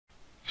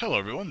Hello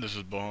everyone, this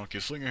is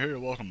Bonky Slinger here,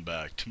 welcome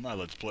back to my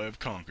Let's Play of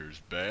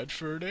Conker's Bad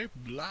Fur Day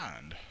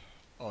Blind.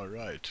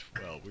 Alright,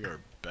 well, we are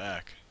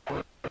back.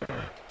 God,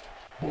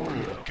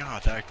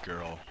 that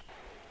girl.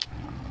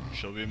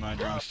 She'll be in my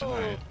dreams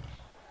tonight.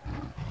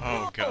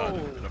 Oh god,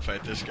 I'm gonna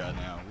fight this guy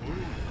now. Woo.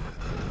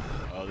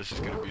 Oh, this is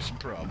gonna be some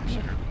problems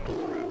here.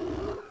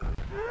 Oh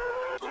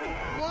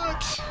crap.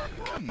 What?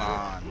 Come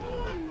on.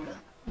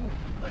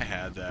 I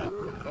had that.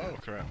 Oh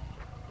crap.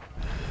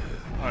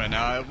 Alright,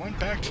 now I went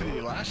back to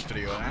the last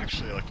video and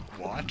actually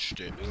watched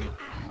it, and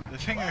the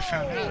thing I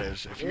found out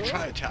is if you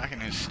try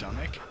attacking his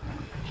stomach,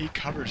 he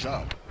covers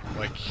up.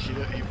 Like,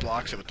 he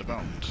blocks it with the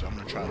bone, so I'm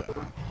gonna try that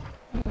now.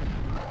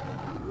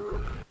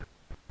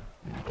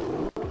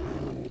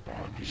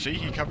 See,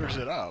 he covers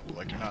it up,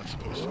 like you're not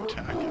supposed to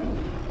attack it.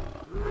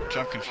 Which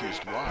I'm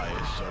confused why,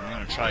 so I'm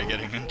gonna try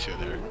getting into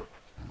there.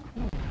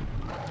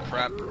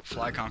 Crap,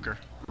 fly Conker.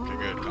 Okay,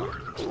 good,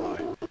 Conker can fly.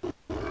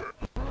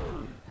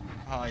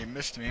 Oh, you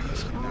missed me, now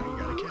you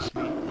gotta kiss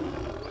me.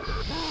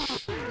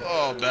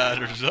 Oh,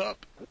 batter's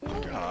up.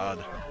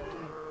 God.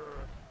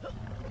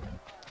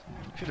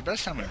 See, the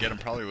best time to get him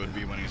probably would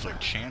be when he's like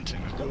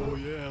chanting. Like, oh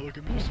yeah, look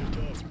at me, so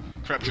tough.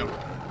 Crap, jump.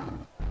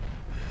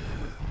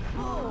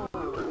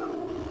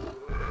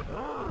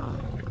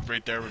 Like,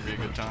 right there would be a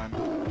good time.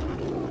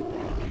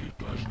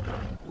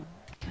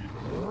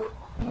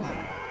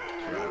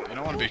 Crap, you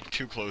don't want to be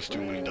too close to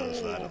him when he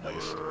does that, at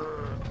least.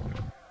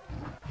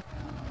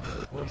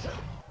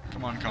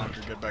 Come on,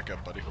 Conker, get back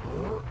up, buddy.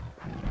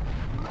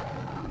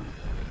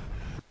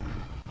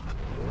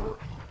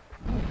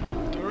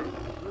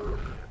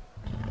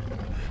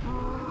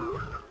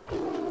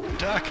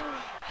 Attack!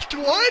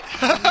 What?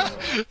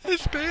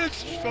 His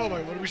pants fell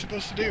by. What are we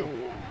supposed to do?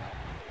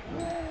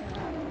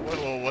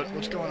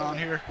 What's going on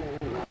here?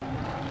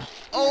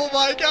 Oh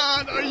my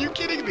god! Are you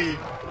kidding me?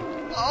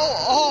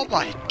 Oh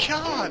my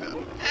god!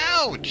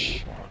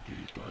 Ouch!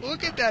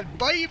 Look at that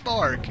bite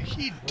mark!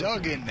 He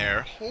dug in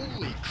there.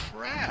 Holy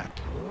crap!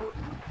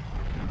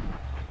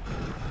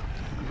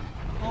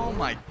 Oh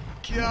my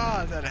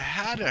god, that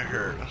had to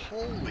hurt.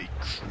 Holy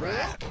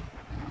crap.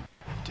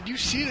 Did you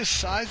see the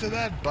size of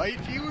that bite,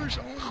 viewers?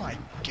 Oh my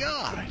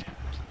god.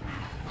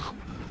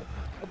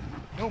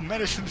 No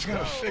medicine's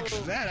gonna fix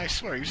that, I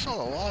swear. You saw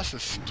the loss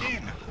of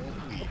skin.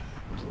 Holy.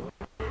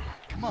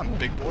 Come on,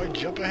 big boy,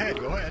 jump ahead.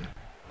 Go ahead.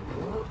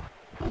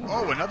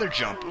 Oh, another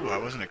jump. Ooh, I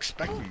wasn't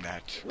expecting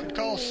that. Good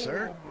call,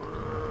 sir.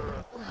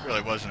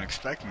 Really wasn't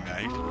expecting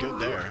that. He did good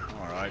there.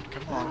 Alright,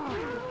 come on.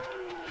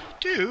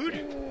 Dude,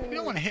 you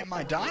don't want to hit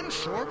my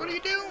dinosaur. What are you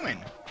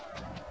doing?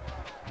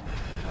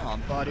 Come on,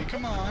 buddy.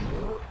 Come on.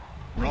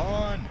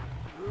 Run.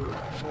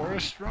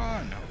 Forrest,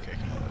 run. Okay,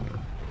 come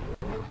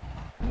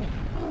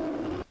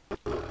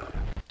on.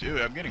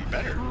 Dude, I'm getting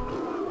better.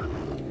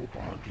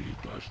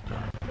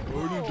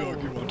 What did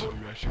doggy want to do?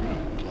 I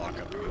should block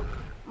up again.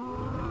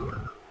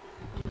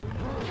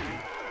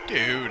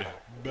 Dude,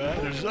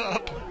 batter's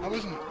up. I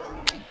wasn't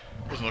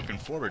looking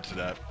forward to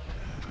that.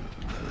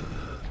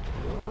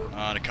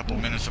 In a couple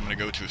minutes, I'm gonna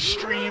go to a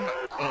stream.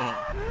 Oh.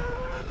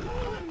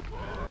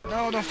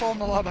 No, don't fall in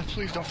the lava.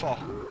 Please don't fall.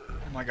 Oh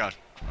my god.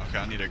 Okay,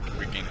 I need to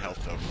regain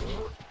health though.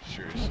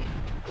 Seriously.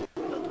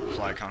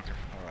 Fly Conker.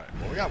 Alright.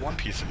 Well, we got one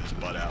piece of his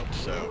butt out,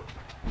 so.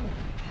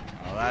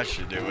 Well, that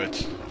should do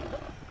it.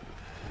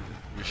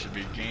 We should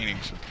be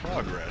gaining some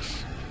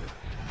progress.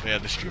 But yeah,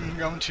 the stream I'm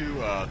going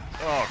to, oh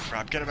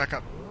crap, get it back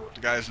up. The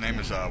guy's name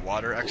is,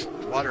 Water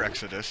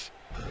Exodus.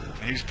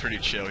 And he's pretty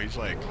chill. He's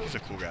a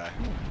cool guy.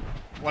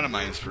 One of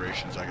my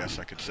inspirations, I guess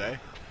I could say.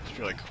 He's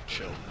really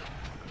chill.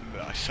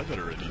 I said that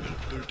already.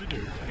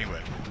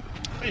 Anyway.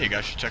 Hey, you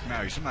guys should check him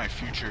out. He's in my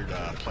featured,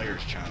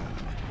 players channel.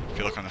 If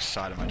you look on the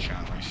side of my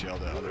channel, you see all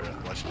the other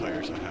Let's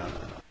Players I have.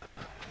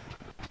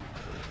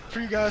 For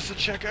you guys to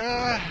check,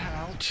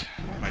 out.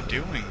 What am I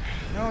doing?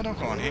 No, don't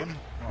go on him.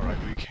 Alright,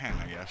 we can,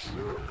 I guess.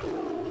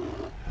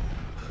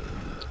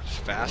 It's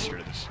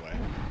faster this way.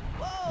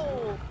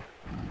 Whoa!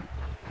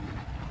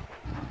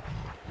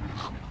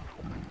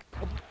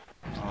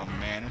 Oh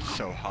man, it's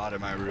so hot in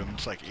my room.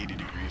 It's like 80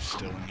 degrees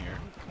still in here.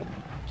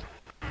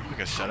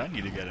 Like I said, I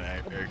need to get an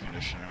air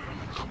conditioner.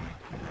 Right.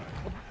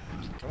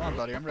 Come on,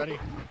 buddy, I'm ready.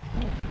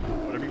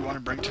 Whatever you want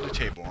to bring to the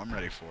table, I'm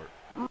ready for it.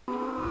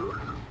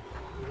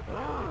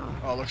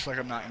 Oh, looks like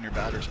I'm not in your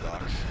batter's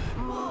box.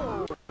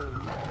 Oh,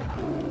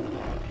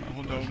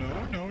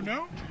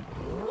 no.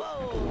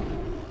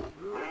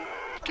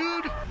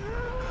 Dude!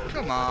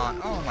 Come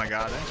on. Oh my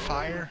god, that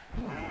fire.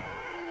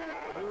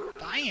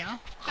 Fire,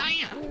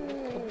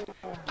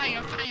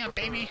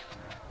 baby.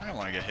 I don't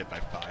want to get hit by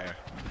fire.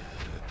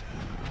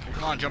 Okay,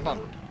 come on, jump up.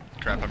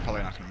 Crap, I'm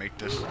probably not going to make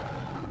this. Oh,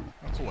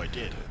 cool, I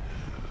did.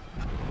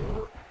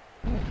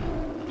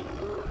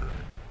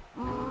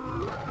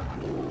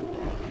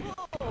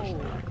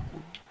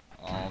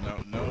 Oh,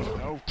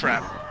 no,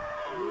 crap.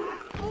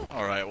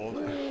 Alright, well,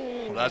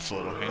 that's a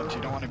little hint.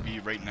 You don't want to be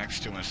right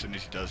next to him as soon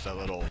as he does that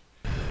little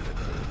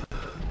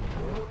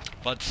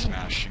butt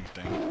smashing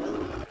thing.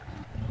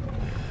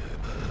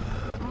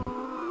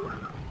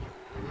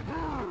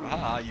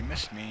 Ah, you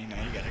missed me.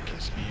 Now you gotta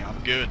kiss me. I'm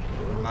good.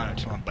 Come on, I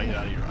just want to bite it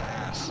out of your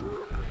ass.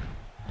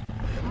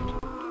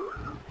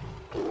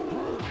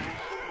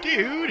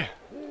 Dude!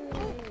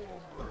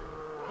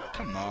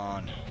 Come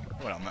on.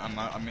 What,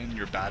 I'm in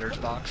your batter's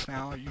box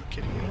now? Are you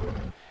kidding me?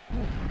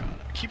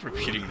 I keep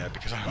repeating that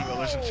because I'm gonna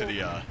listen to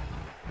the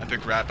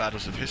epic rap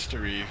battles of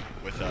history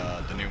with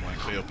the new one,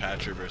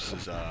 Cleopatra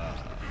versus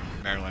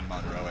Marilyn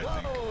Monroe,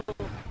 I think.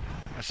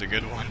 That's a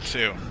good one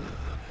too.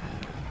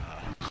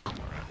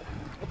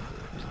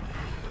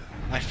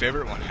 My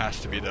favorite one has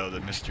to be though the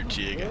Mr.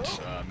 T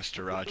against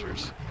Mr.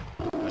 Rogers.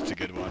 That's a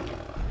good one.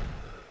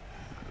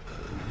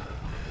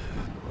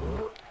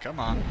 Come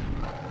on.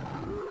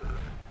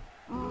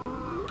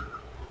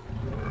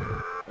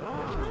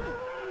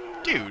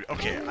 Dude,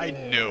 okay, I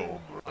know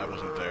I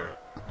wasn't there.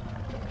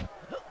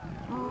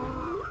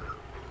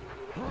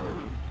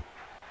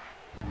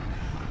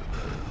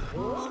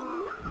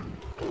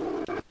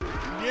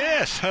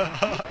 Yes!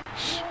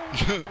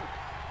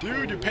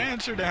 Dude, your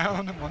pants are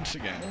down once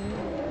again.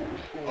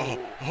 Oh,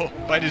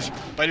 bite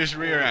his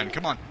rear end.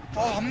 Come on.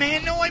 Oh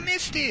man, no, I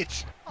missed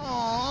it.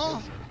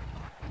 Aww.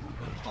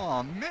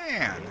 Oh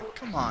man,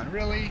 come on,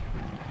 really?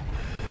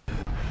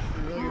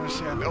 You're really gonna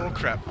say I'm? Oh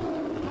crap.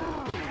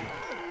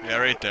 Yeah,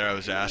 right there. I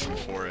was asking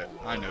for it.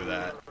 I know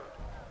that.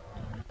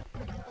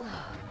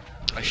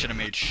 I should have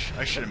made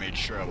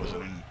sure I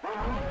wasn't in.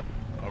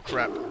 Oh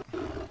crap.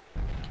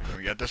 Can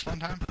we get this one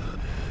time?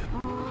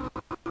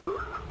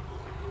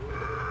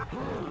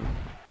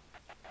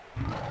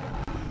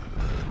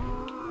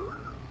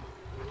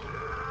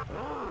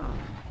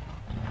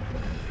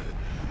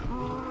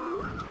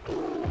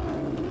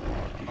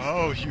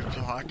 Oh, you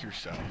blocked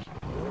yourself.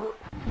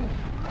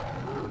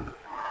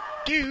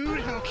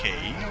 Dude, okay,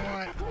 you know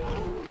what?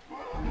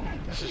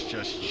 This is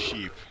just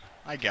cheap.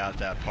 I got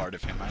that part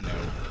of him, I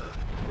know.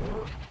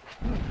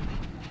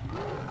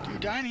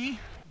 Dude, Diney.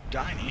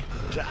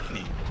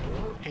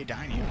 Hey,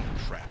 Diney. Oh,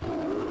 crap.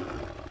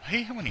 I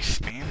hate when he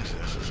spams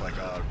this. It's like,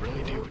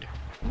 really, dude?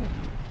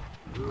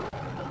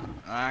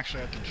 I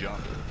actually have to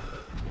jump.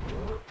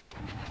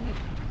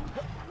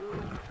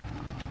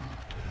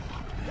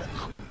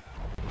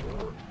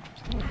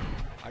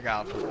 I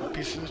got 4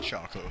 pieces of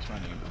chocolate with my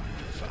name on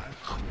it. 5.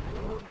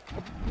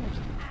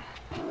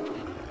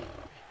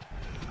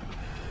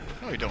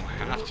 I really don't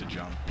have to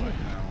jump, but you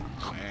know,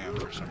 I am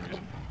for some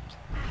reason.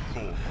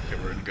 Cool. Okay,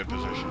 we're in a good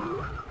position.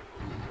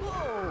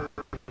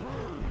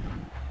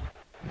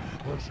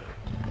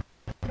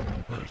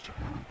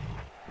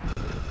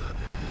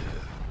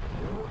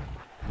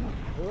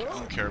 I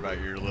don't care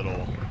about your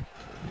little...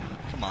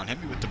 Come on,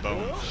 hit me with the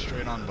bone.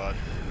 Straight on, bud.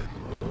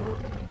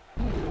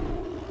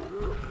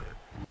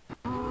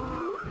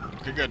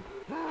 Okay, good.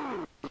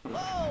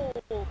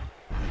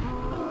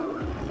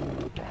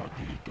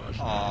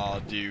 Aw,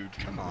 dude,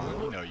 come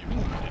on. You know you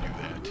want me to do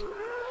that.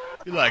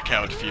 You like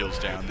how it feels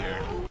down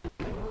there.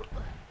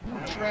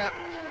 Trap.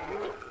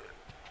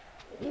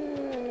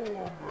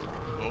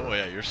 Oh,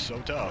 yeah, you're so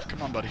tough.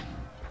 Come on, buddy.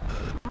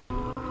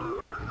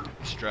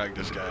 Let's drag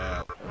this guy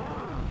out.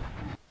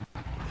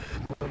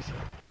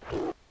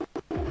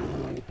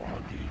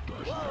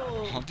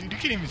 Oh, dude, you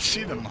can't even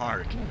see the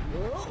mark.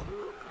 Oh,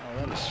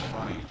 that is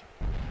funny.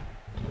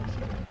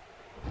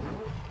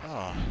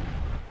 Oh.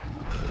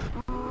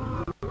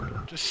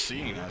 Just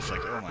seeing that, it's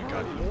like, oh my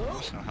god, you don't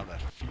almost know how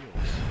that feels.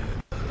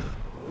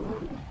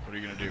 What are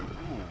you gonna do?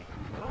 Ooh.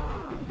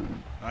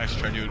 Nice,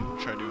 try doing a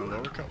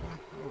lower cut one.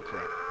 Oh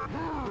crap.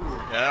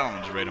 Yeah, that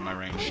one's right in my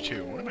range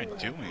too. What am I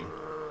doing?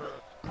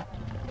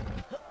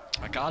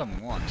 I got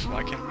him once,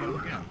 why can't I get him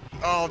again?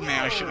 Oh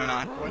man, I should have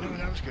not. Oh, no,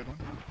 that was a good one.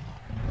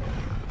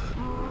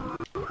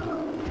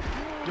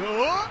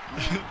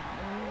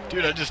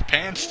 Dude, I just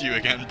pantsed you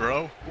again,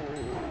 bro.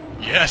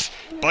 Yes!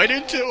 Bite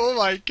into... Oh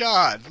my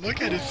god!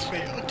 Look at his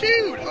face. Oh,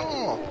 dude!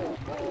 Oh!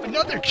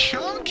 Another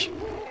chunk?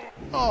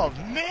 Oh,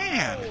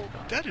 man!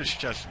 That is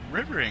just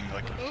rivering.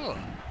 Like, ugh.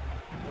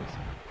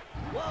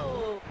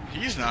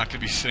 He's not gonna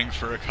be sitting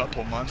for a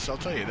couple months, I'll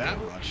tell you that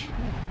much.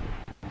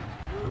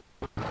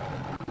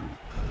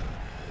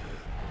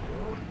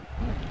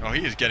 Oh,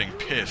 he is getting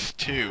pissed,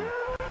 too.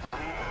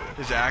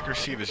 His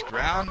accuracy of his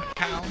ground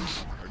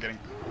pounds are getting...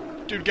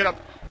 Dude, get up!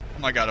 Oh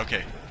my god,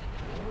 okay.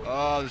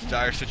 Oh, this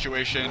dire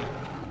situation.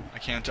 I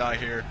can't die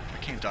here. I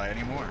can't die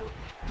anymore.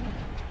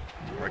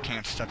 Or I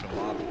can't step in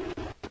lava.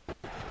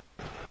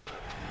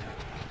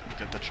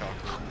 Get the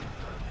chocolate.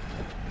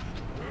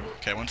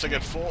 Okay, once I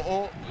get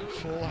full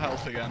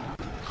health again,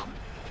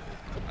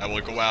 I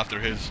will go after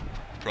his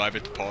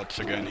private parts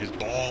again. His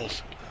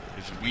balls,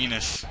 his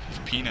weenus, his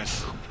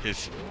penis,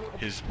 his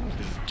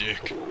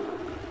dick.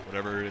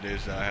 Whatever it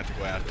is that I have to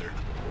go after.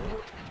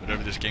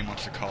 Whatever this game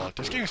wants to call it.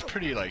 This game is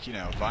pretty, like, you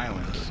know,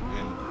 violent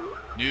and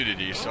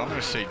nudity, so I'm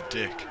gonna say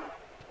dick.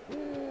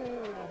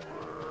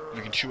 I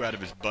can chew out of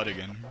his butt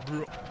again.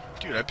 Bro.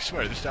 Dude, I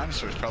swear, this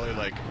dinosaur is probably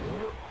like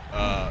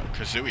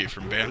Kazooie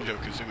from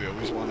Banjo-Kazooie. I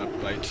always want to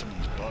bite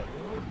someone's butt.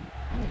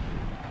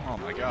 Oh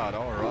my god,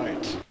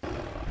 alright.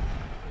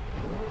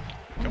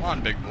 Come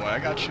on, big boy, I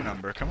got your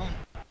number, come on.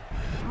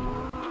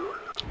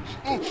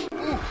 Ooh,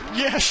 ooh,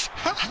 Yes!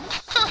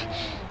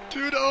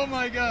 Dude, oh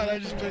my god, I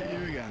just bit you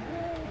again.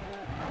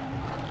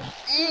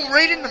 Ooh,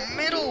 right in the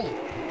middle!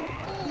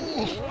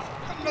 Ooh,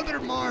 another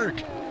mark!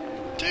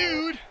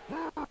 Dude!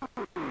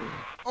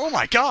 Oh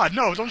my god,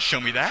 no, don't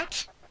show me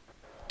that!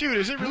 Dude,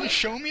 is it really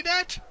showing me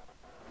that?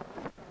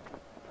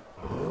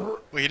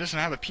 Wait, he doesn't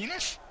have a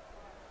penis?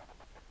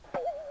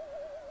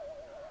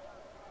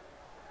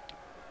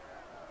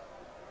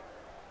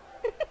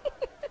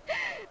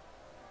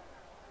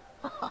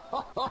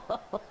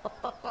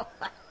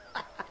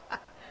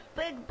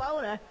 Big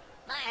boner.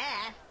 My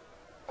ass.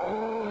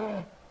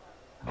 Oh,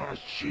 my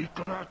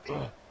secret.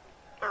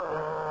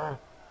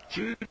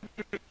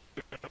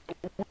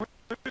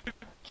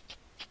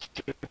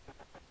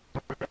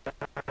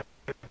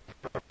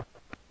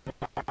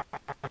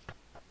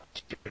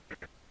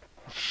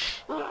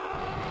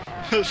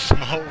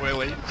 Small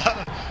Willy.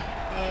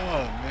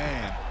 Oh,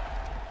 man.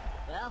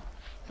 Well,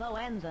 so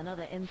ends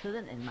another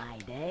incident in my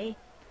day.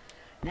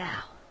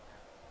 Now,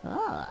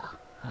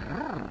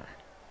 I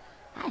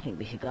think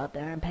we should go up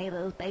there and pay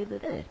those babes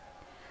that did it.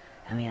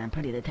 I mean, I'm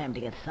pretty determined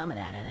to get some of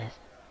that out of this.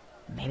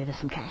 Maybe there's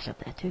some cash up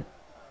there, too.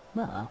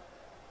 Well,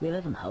 we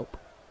live in hope.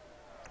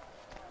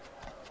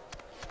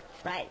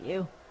 Right,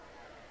 you.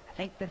 I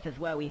think this is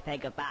where we say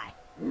goodbye.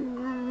 Oh,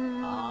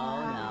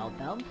 no,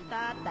 don't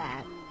start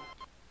that.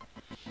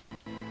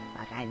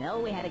 Look, I know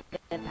we had a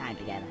good time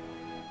together,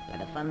 but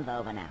the fun's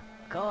over now.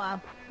 Go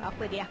on, off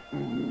with ya.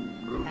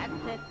 That's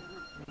it.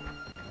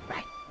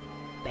 Right,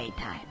 babe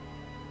time.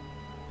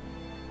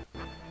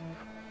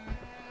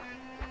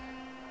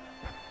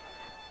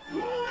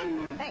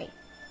 Hey,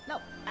 no,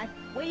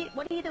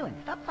 what are you doing?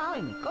 Stop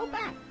following me. Go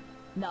back.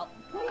 No,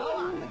 go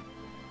on.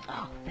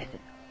 Oh, this is...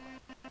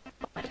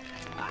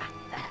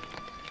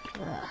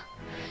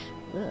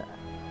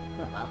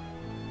 well,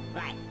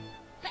 right.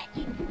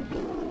 Fetch.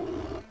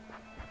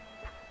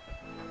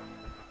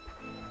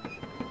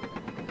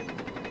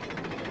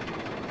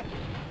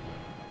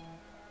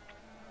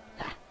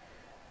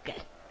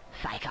 Good.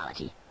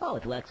 Psychology.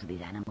 Always works with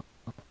these animals.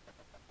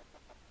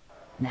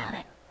 Now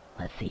then,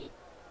 let's see.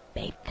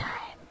 Babe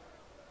time.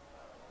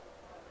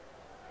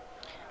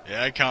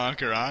 Yeah,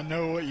 Conker, I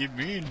know what you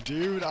mean,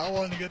 dude. I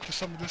want to get to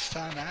some of this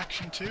time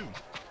action, too.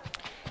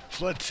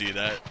 So let's see,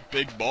 that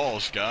big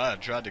balls guy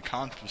tried to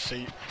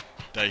compensate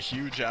that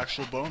huge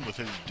actual bone with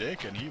his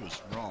dick, and he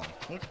was wrong.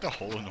 Look at the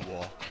hole in the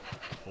wall.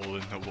 Hole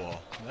in the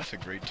wall. That's a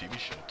great TV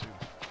show, too.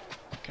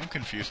 I'm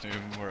confused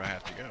even where I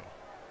have to go.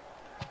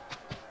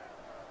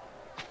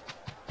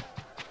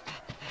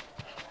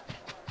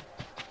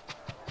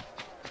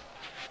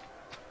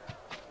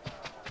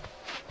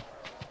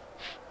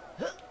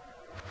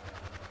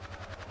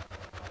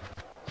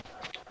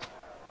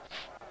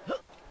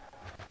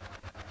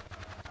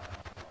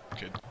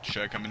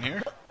 Should I come in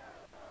here?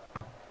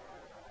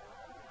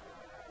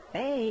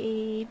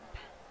 Babe.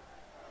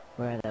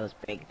 Where are those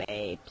big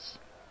babes?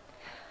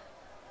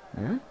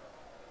 Huh?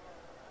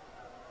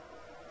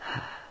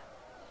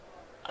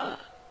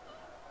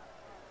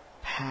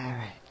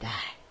 Paradise.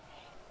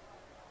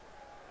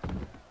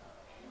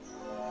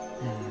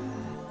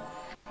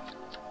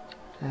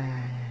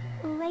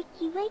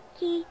 Wakey,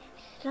 wakey,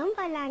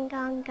 slumberland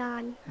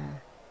gone.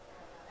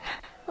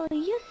 Oh,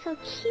 you're so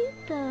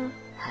cute, though.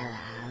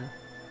 Hello.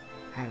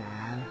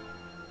 Hello.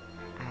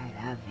 I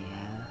love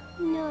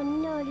you. No,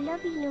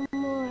 love you no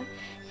more.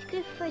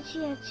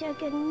 Squiffordgy,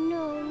 Jugger,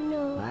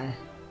 no.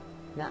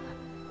 What?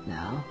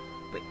 No.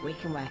 We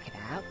can work it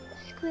out.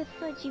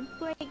 Squiffordgy,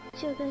 break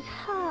Jugger's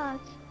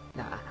heart.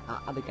 No,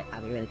 I'll be good.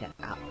 I'll be really good.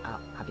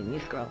 I'll be New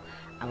Scroll.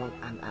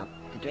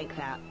 The drink's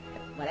out.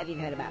 Whatever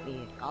you've heard about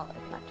me, it's not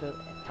true.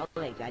 It's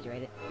totally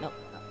exaggerated. No.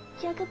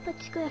 Jugger put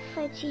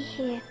Squiffordgy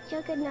here.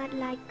 Jugger not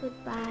like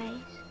goodbyes.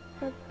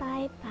 But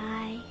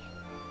bye-bye.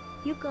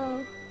 You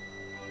go.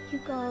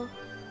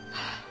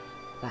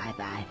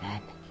 Bye-bye,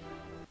 then.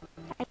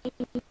 I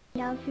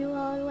love you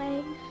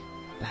always.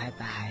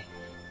 Bye-bye.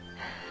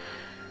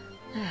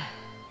 Oh,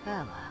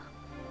 well.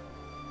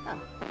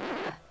 Oh.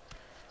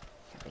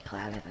 Every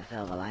cloud has a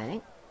silver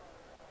lining.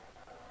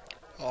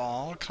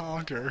 Aw,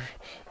 Conker.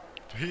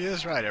 He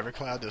is right, every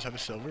cloud does have a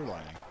silver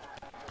lining.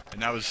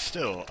 And that was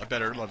still a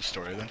better love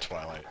story than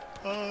Twilight.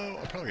 Oh,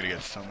 I'm probably gonna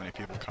get so many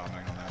people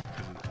commenting on that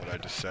because of what I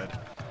just said.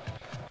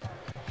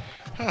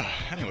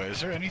 Anyway, is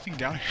there anything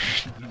down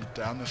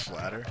down this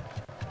ladder?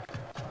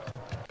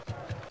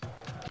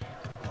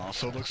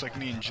 Also, looks like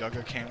me and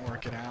Jugga can't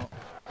work it out.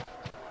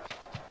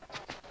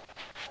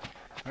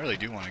 I really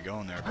do want to go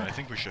in there, but I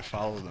think we should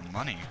follow the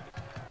money.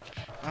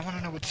 I want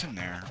to know what's in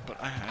there, but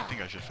I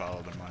think I should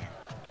follow the money.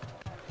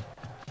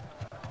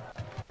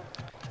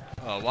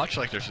 Watch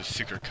like there's a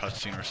secret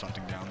cutscene or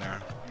something down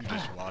there. You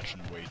just watch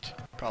and wait.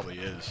 Probably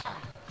is.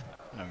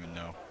 I don't even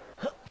know.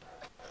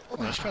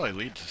 Well, this probably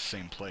leads to the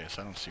same place.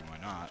 I don't see why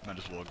not. Might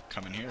as well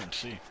come in here and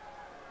see.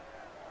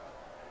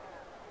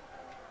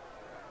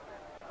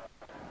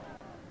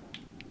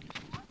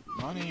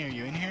 Money, are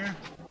you in here?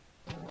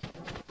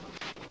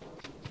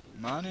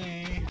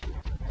 Money!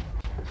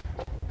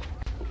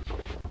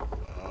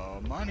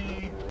 Oh,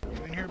 Money!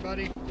 You in here,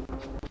 buddy?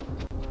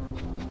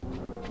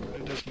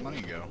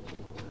 money go?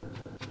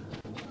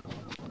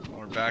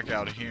 We're back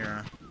out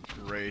here.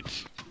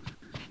 Great.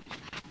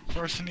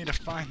 First I need to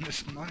find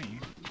this money.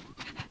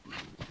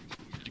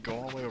 Did it go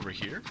all the way over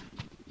here?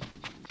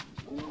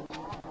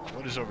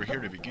 What is over here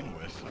to begin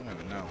with? I don't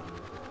even know.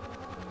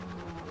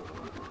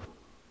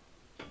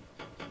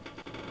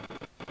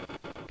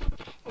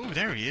 Oh,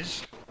 there he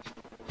is.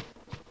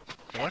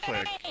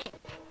 Luckily,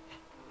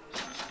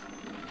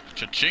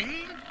 cha-ching!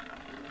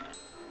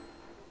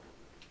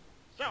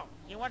 So,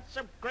 you want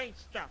some great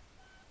stuff?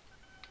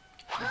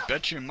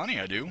 Bet you money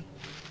I do.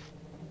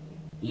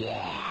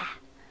 Yeah.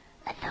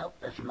 Let's hope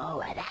there's more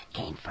where that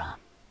came from.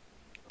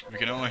 We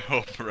can only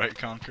hope, right,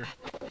 Conker?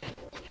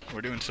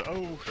 We're doing so.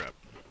 Oh, crap.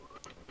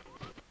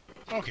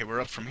 Okay, we're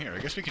up from here. I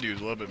guess we can do a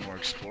little bit more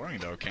exploring,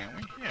 though, can't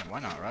we? Yeah,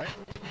 why not, right?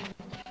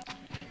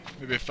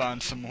 Maybe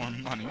find some more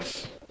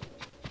monies.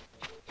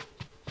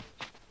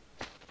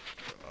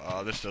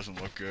 This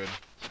doesn't look good.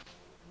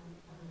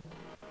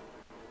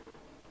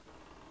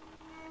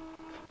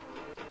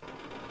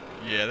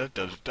 Yeah,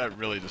 that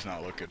really does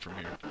not look good from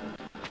here.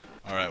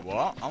 Alright,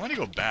 well, I'm gonna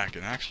go back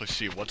and actually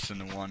see what's in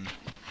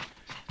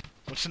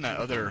that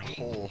other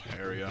hole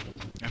area.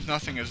 If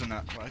nothing is in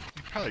that, well, it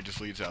probably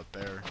just leads out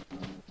there.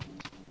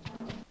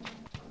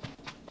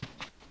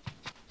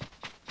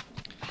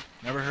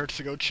 Never hurts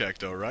to go check,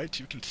 though, right?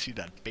 You can see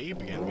that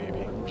babe again, maybe.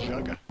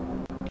 Jugga.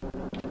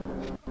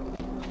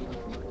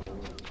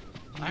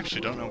 I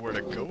actually don't know where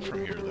to go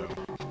from here, though.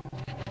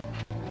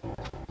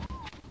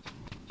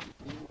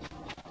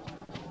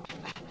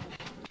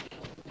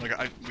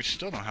 Like, we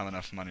still don't have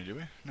enough money, do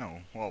we? No.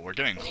 Well, we're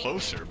getting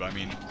closer, but I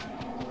mean,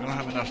 we don't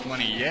have enough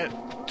money yet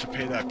to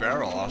pay that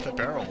barrel off. That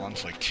barrel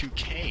wants like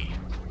 2K.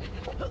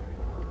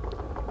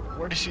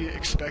 Where does he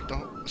expect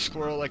a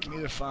squirrel like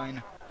me to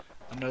find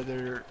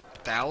another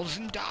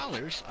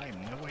 $1,000? I have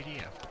no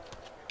idea.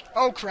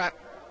 Oh, crap!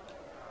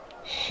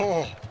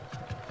 Oh,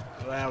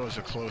 that was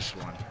a close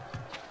one.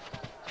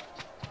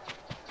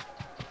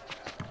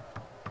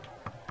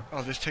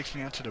 Oh, this takes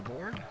me out to the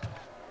board?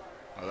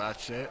 Oh,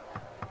 that's it?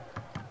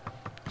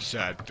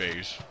 Sad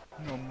face.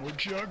 No more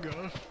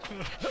Jugga.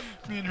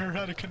 Me and her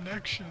had a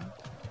connection.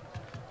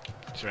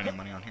 Is there any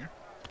money on here?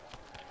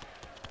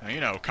 Now, you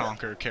know,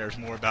 Conker cares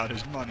more about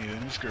his money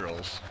than his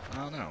girls. I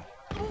don't know.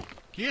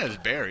 He has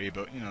Barry,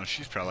 but, you know,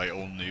 she's probably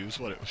old news.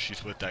 What?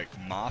 She's with that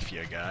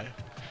mafia guy.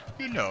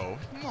 You know,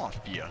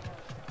 mafia.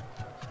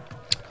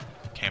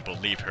 Can't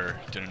believe her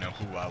didn't know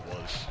who I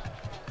was.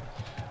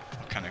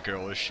 What kind of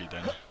girl is she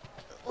then?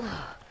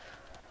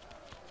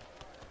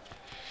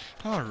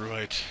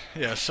 Alright.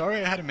 Yeah,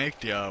 sorry I had to make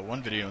the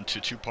one video into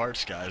 2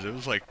 parts, guys. It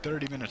was like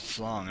 30 minutes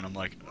long, and I'm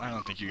like, I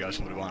don't think you guys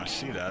would want to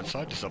see that, so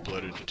I just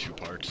uploaded it to 2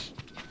 parts.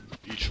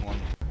 Each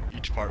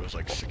part was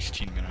like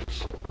 16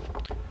 minutes.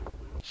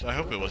 So I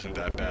hope it wasn't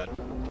that bad.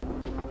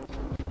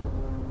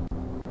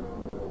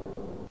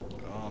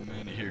 Oh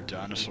man, you hear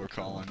dinosaur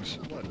callings.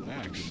 What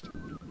next?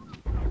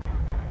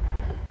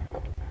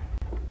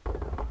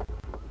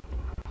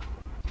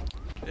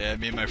 Yeah,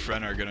 me and my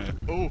friend are gonna...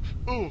 Oh!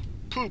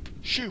 Poop!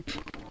 Shoop!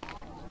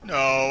 No,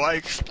 I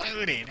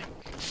exploded!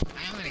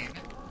 Exploded!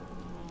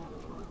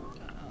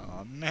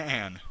 Oh,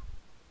 man.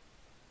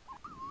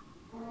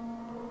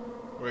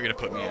 Where are you gonna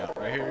put me at?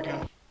 Right here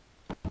again?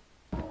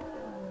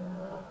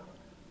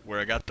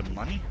 Where I got the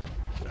money?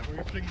 Is that where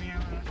you're putting me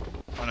at?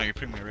 Oh no, you're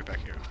putting me right back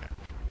here, okay.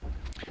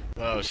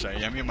 Well, I was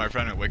saying, yeah, me and my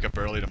friend will wake up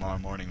early tomorrow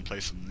morning and play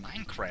some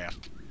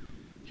Minecraft.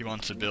 He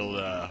wants to build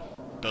a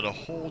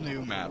whole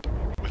new map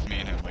with me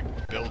and him,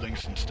 like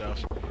buildings and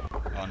stuff.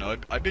 Oh no,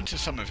 I've been to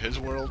some of his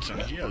worlds,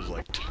 and he has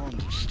like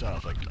tons of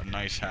stuff, like a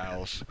nice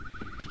house.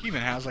 He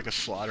even has like a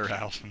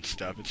slaughterhouse and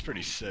stuff. It's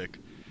pretty sick.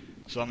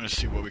 So I'm gonna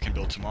see what we can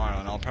build tomorrow,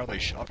 and I'll probably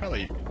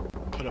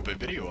put up a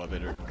video of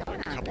it, or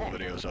like a couple of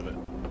videos of it,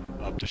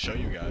 up to show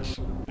you guys,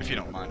 if you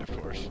don't mind, of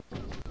course.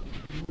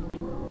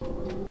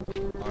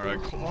 All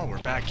right, cool. Oh, we're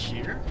back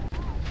here.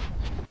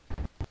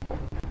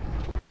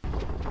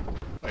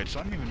 Wait, so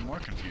I'm even more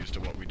confused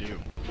at what we do.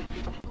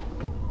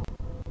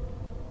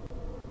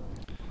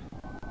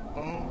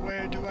 Oh,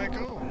 where do I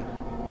go?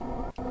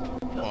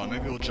 Well,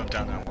 maybe we'll jump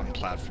down that one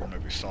platform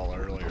that we saw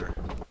earlier.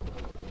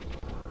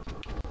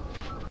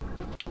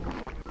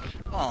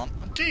 Aw,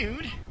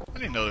 dude! I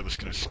didn't know that was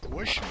gonna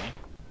squish me.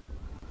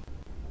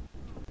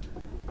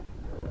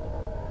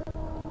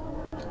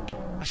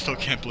 I still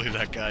can't believe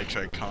that guy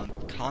tried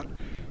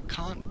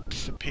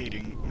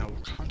constipated.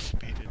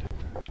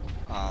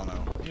 I don't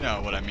know. You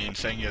know what I mean,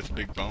 saying he has a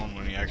big bone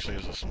when he actually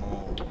has a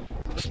small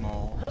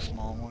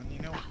one.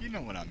 You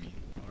know what I mean.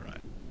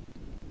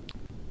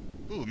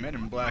 Ooh, Men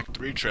in Black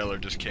 3 trailer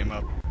just came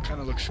up.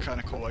 Kinda looks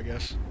kinda cool, I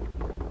guess.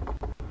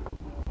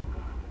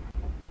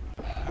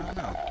 I don't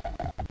know.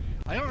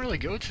 I don't really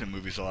go to the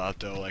movies a lot,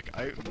 though. Like,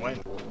 I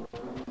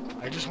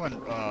just went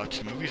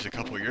to movies a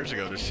couple years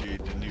ago to see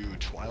the new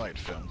Twilight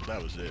film, but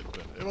that was it.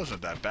 But it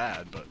wasn't that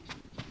bad, but...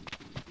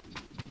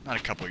 Not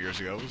a couple years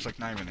ago, it was like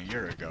not even a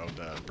year ago,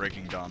 the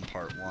Breaking Dawn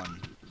Part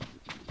 1.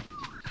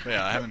 But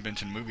yeah, I haven't been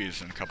to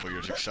movies in a couple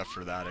years except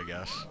for that, I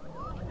guess.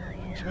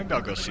 So maybe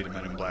I'll go see the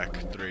Men in Black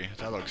 3.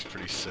 That looks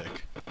pretty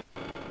sick.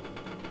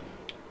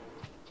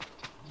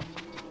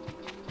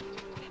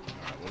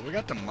 Well, we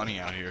got the money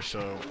out here,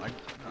 so I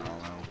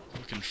don't know.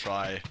 We can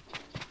try.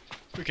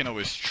 We can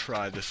always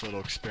try this little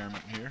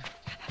experiment here.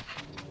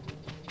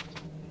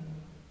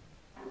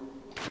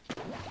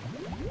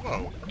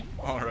 Whoa.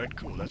 Alright,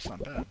 cool. That's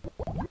not bad.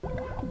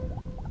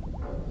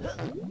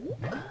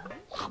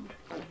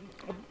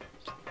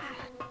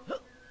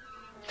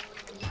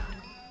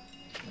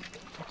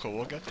 Oh, cool.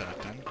 We'll get that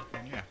then.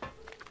 Yeah.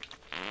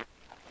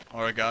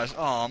 Alright, guys.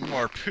 Oh,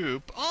 more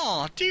poop.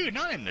 Oh, dude,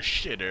 not in the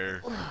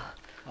shitter.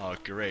 Oh,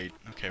 great.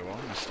 Okay, well,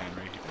 I'm gonna stand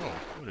right here.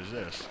 Oh, what is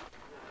this?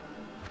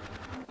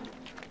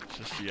 Is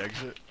this the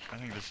exit? I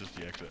think this is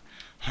the exit.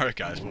 Alright,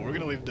 guys. Well, we're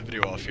gonna leave the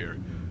video off here.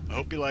 I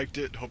hope you liked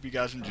it. Hope you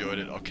guys enjoyed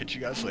it. I'll catch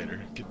you guys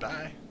later.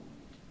 Goodbye.